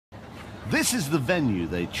This is the venue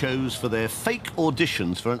they chose for their fake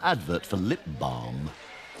auditions for an advert for lip balm.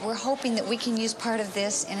 We're hoping that we can use part of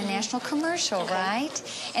this in a national commercial, right?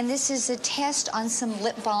 And this is a test on some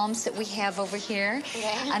lip balms that we have over here.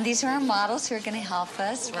 Okay. And these are our models who are going to help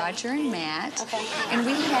us, Roger and Matt. Okay. And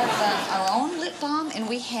we have our own lip balm, and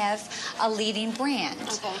we have a leading brand.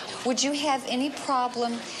 Okay. Would you have any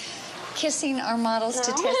problem kissing our models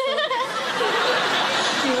to test them?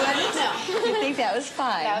 You wouldn't? No. You think that was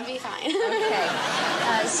fine? That would be fine. Okay.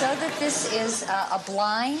 So that this is a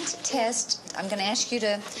blind test, I'm going to ask you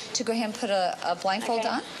to go ahead and put a blindfold Okay.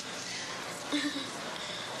 on.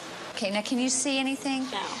 Okay, now can you see anything?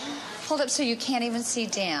 No. Hold up so you can't even see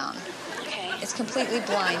down. Okay. It's completely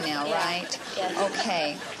blind now, Yeah. right? Yes.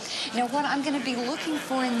 Okay. Now, what I'm going to be looking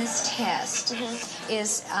for in this test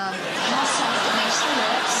is how soft it makes the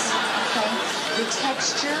lips, okay, the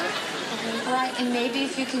texture, right, and maybe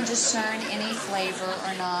if you can discern any flavor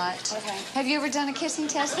or not. Okay. Have you ever done a kissing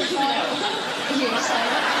test before? You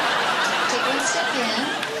excited? Take one step in.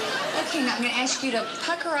 Okay, now I'm going to ask you to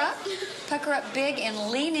pucker up big,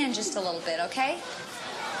 and lean in just a little bit, okay?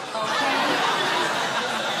 Okay.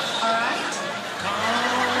 All right.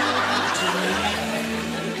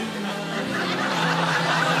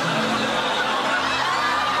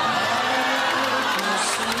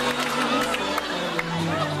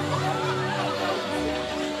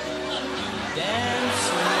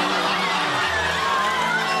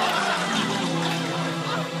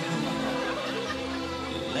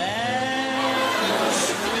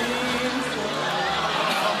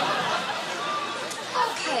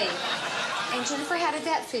 Okay. And Jennifer, how did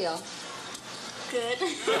that feel? Good.